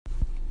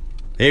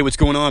Hey, what's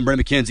going on?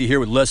 Brandon McKenzie here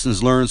with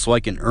Lessons Learned so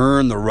I can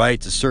earn the right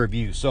to serve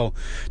you. So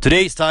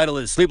today's title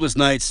is Sleepless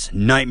Nights,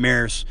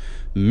 Nightmares,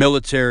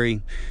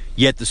 Military,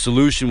 Yet the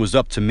Solution Was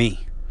Up to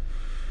Me.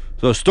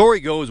 So the story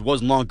goes, it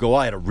wasn't long ago,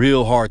 I had a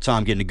real hard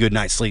time getting a good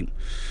night's sleep.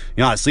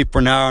 You know, I'd sleep for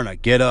an hour and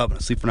I'd get up, and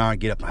I'd sleep for an hour and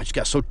get up, and I just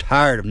got so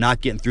tired of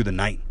not getting through the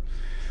night.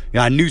 You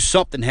know, I knew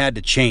something had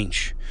to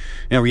change.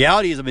 And the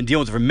reality is I've been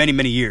dealing with it for many,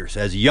 many years.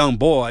 As a young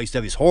boy, I used to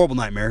have these horrible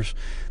nightmares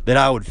that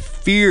I would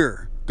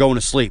fear going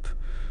to sleep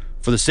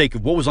for the sake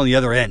of what was on the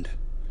other end.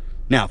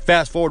 Now,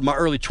 fast forward to my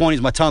early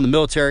 20s, my time in the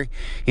military,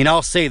 and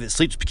I'll say that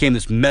sleep just became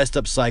this messed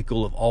up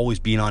cycle of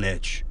always being on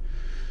edge.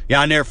 Yeah,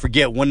 I'll never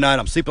forget, one night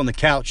I'm sleeping on the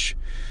couch,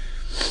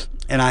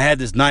 and I had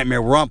this nightmare.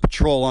 We're on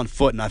patrol on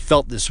foot, and I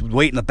felt this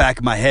weight in the back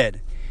of my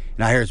head,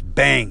 and I hear this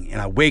bang,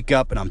 and I wake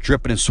up, and I'm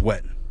dripping in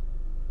sweat.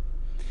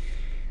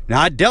 Now,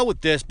 I dealt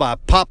with this by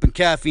popping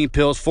caffeine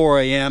pills,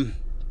 4 a.m.,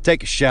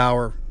 take a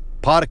shower,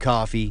 pot of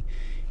coffee,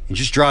 and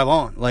just drive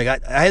on. Like,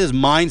 I had this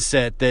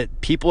mindset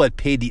that people had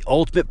paid the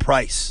ultimate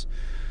price,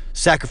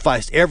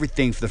 sacrificed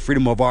everything for the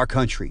freedom of our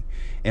country,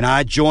 and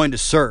I joined to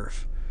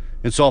serve.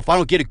 And so if I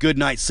don't get a good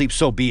night's sleep,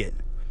 so be it.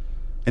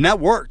 And that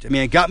worked. I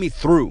mean, it got me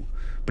through,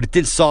 but it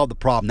didn't solve the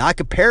problem. Now, I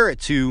compare it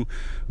to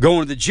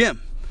going to the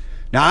gym.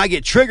 Now, I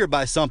get triggered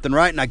by something,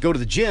 right? And I go to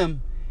the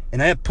gym,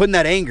 and I end up putting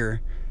that anger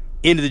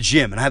into the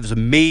gym, and I have this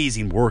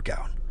amazing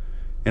workout.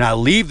 And I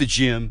leave the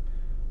gym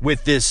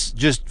with this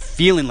just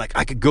feeling like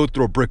I could go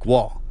through a brick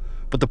wall.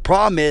 But the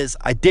problem is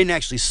I didn't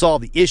actually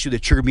solve the issue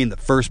that triggered me in the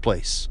first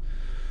place.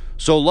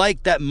 So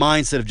like that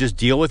mindset of just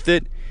deal with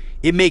it,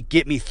 it may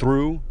get me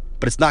through,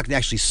 but it's not going to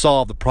actually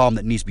solve the problem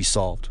that needs to be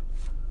solved.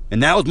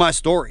 And that was my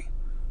story.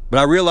 But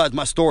I realized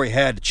my story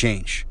had to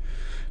change.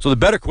 So the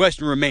better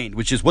question remained,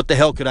 which is, what the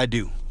hell could I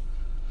do?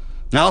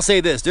 Now, I'll say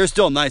this, there's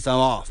still nights I'm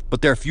off,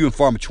 but they're few and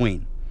far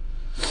between.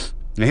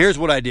 Now, here's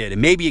what I did, and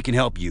maybe it can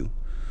help you.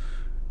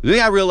 The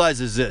thing I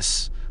realized is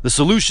this: the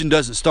solution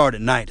doesn't start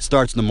at night, it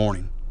starts in the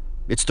morning.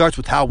 It starts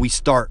with how we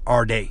start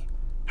our day,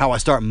 how I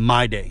start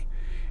my day.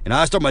 And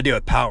I start my day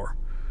with power.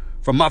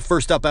 From my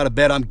first step out of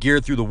bed, I'm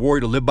geared through the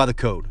warrior to live by the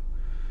code.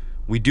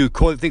 We do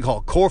a thing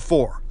called Core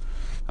 4.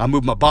 I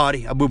move my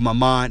body, I move my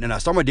mind, and I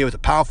start my day with a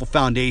powerful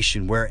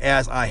foundation where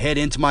as I head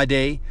into my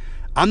day,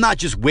 I'm not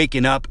just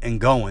waking up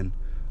and going.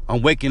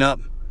 I'm waking up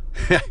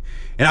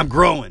and I'm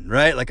growing,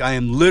 right? Like, I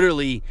am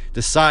literally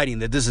deciding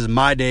that this is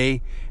my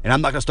day, and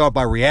I'm not going to start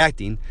by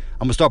reacting.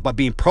 I'm going to start by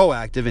being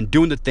proactive and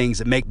doing the things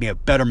that make me a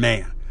better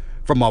man.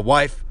 For my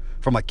wife,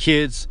 for my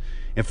kids,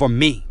 and for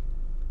me,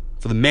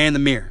 for the man in the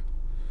mirror.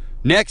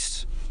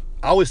 Next,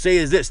 I always say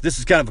is this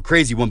is kind of a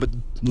crazy one, but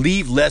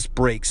leave less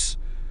breaks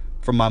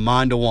for my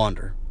mind to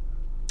wander,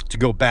 to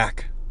go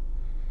back.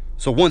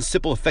 So one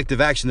simple effective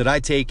action that I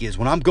take is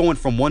when I'm going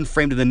from one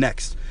frame to the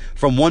next,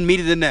 from one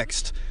meeting to the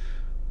next,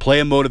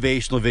 play a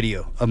motivational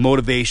video, a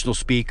motivational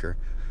speaker.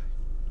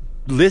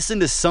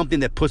 Listen to something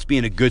that puts me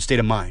in a good state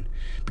of mind.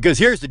 Because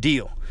here's the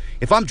deal.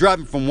 If I'm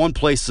driving from one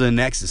place to the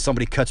next and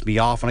somebody cuts me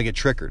off and I get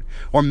triggered,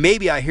 or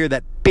maybe I hear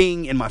that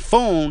bing in my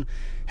phone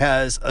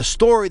has a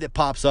story that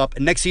pops up,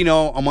 and next thing you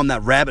know, I'm on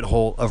that rabbit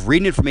hole of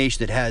reading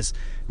information that has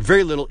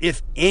very little,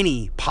 if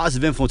any,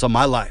 positive influence on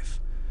my life.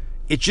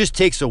 It just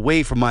takes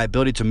away from my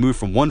ability to move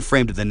from one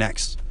frame to the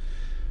next.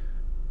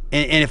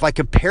 And if I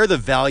compare the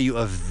value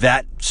of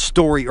that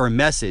story or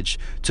message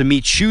to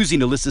me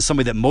choosing to listen to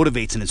somebody that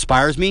motivates and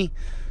inspires me,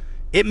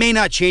 it may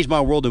not change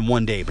my world in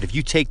one day, but if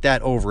you take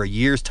that over a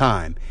year's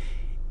time,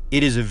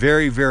 it is a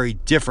very, very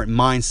different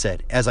mindset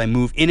as I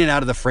move in and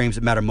out of the frames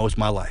that matter most in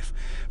my life.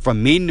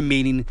 From meeting to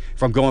meeting,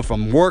 from going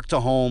from work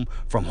to home,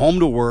 from home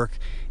to work.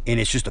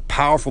 And it's just a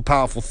powerful,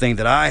 powerful thing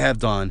that I have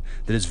done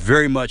that has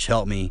very much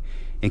helped me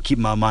and keep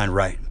my mind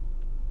right.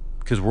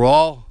 Because we're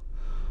all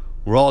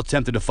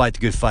tempted to fight the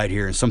good fight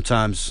here. And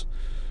sometimes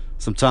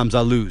I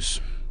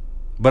lose.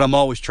 But I'm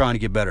always trying to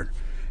get better.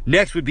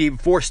 Next would be,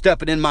 before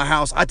stepping in my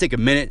house, I take a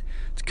minute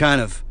to kind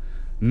of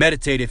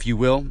meditate, if you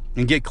will,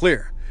 and get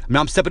clear. I mean,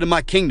 I'm stepping in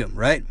my kingdom,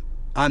 right?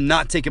 I'm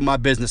not taking my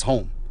business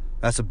home.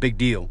 That's a big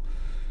deal.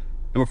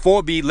 Number 4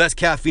 would be less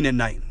caffeine at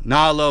night.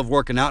 Now, I love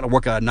working out. I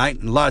work out at night,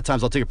 and a lot of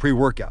times I'll take a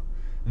pre-workout.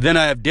 Then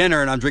I have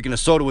dinner, and I'm drinking a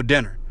soda with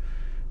dinner.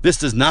 This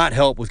does not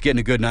help with getting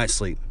a good night's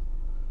sleep.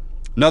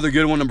 Another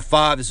good one, number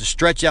 5, is to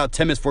stretch out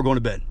 10 minutes before going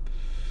to bed.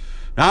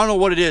 Now, I don't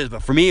know what it is,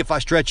 but for me, if I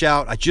stretch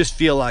out, I just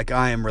feel like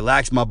I am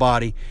relaxing my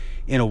body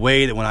in a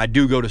way that when I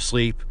do go to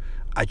sleep,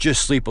 I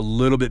just sleep a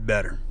little bit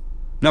better.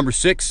 Number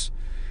 6,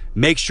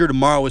 make sure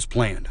tomorrow is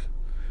planned.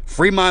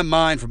 Free my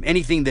mind from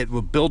anything that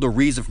will build a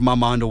reason for my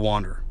mind to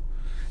wander.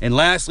 And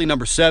lastly,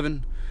 number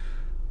 7,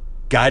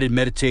 guided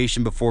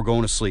meditation before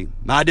going to sleep.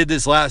 Now, I did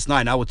this last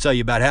night, and I will tell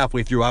you about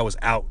halfway through, I was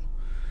out.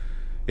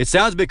 It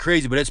sounds a bit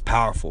crazy, but it's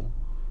powerful.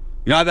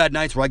 You know, I've had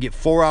nights where I get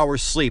 4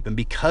 hours sleep, and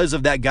because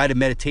of that guided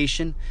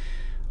meditation,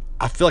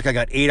 I feel like I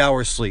got 8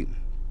 hours sleep.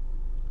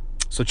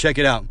 So check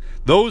it out.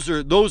 Those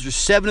are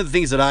 7 of the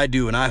things that I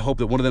do, and I hope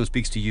that one of them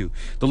speaks to you.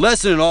 The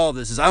lesson in all of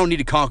this is I don't need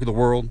to conquer the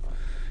world.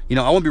 You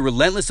know, I want to be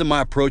relentless in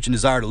my approach and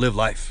desire to live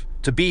life,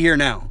 to be here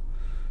now,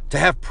 to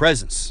have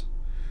presence.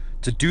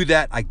 To do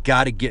that, I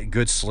got to get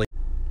good sleep.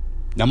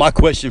 Now, my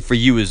question for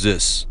you is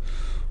this.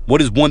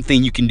 What is one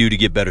thing you can do to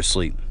get better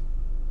sleep?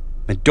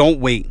 And don't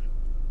wait.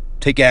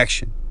 Take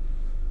action.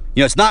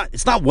 You know,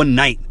 it's not one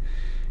night.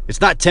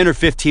 It's not 10 or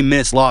 15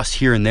 minutes lost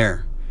here and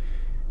there.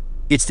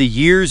 It's the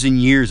years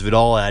and years of it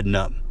all adding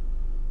up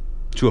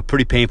to a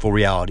pretty painful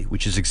reality,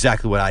 which is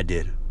exactly what I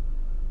did.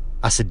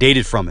 I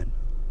sedated from it.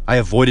 I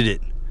avoided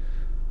it.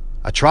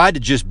 I tried to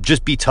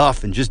just be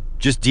tough and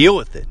just deal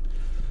with it.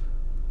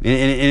 And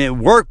it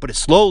worked, but it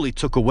slowly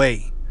took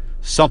away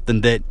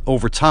something that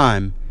over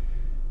time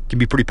can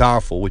be pretty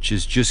powerful, which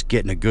is just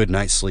getting a good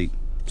night's sleep.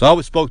 So I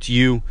always spoke to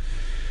you,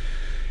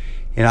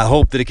 and I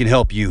hope that it can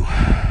help you.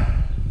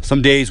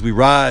 Some days we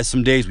rise,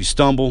 some days we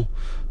stumble.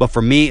 But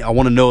for me, I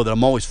want to know that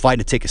I'm always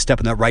fighting to take a step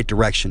in that right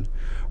direction,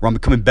 where I'm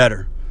becoming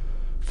better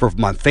for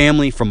my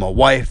family, for my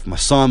wife, my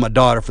son, my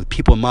daughter, for the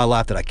people in my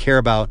life that I care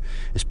about,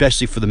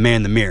 especially for the man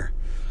in the mirror,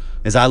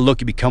 as I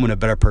look at becoming a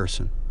better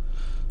person.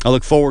 I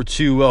look forward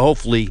to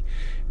hopefully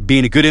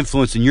being a good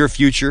influence in your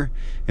future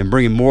and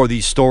bringing more of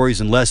these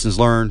stories and lessons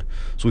learned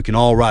so we can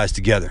all rise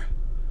together.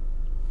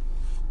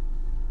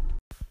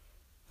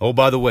 Oh,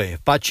 by the way,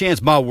 if by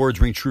chance my words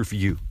ring true for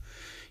you,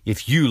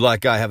 if you,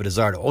 like I, have a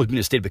desire to always be in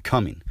a state of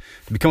becoming,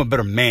 to become a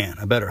better man,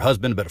 a better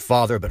husband, a better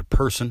father, a better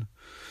person,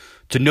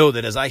 to know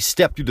that as I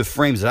step through the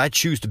frames that I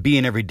choose to be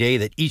in every day,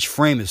 that each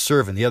frame is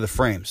serving the other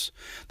frames,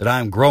 that I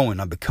am growing,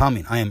 I'm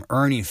becoming, I am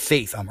earning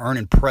faith, I'm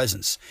earning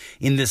presence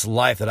in this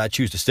life that I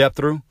choose to step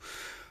through.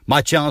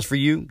 My challenge for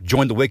you,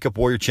 join the Wake Up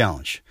Warrior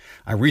Challenge.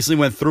 I recently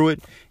went through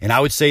it, and I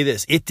would say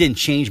this, it didn't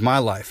change my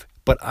life,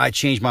 but I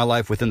changed my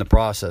life within the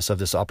process of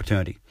this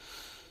opportunity.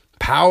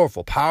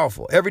 Powerful,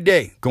 powerful. Every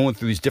day going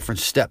through these different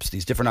steps,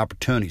 these different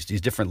opportunities,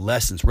 these different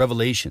lessons,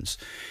 revelations,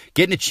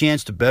 getting a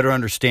chance to better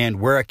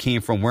understand where I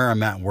came from, where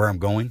I'm at, and where I'm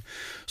going,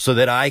 so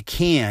that I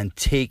can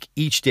take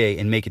each day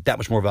and make it that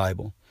much more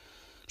valuable.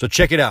 So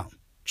check it out.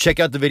 Check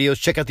out the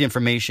videos. Check out the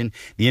information.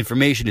 The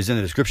information is in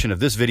the description of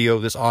this video,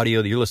 this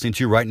audio that you're listening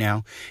to right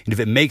now. And if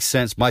it makes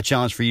sense, my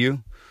challenge for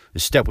you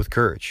is step with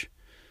courage.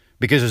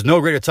 Because there's no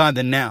greater time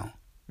than now.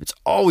 It's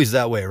always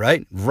that way,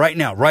 right? Right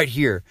now, right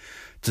here,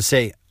 to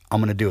say, I'm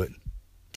going to do it.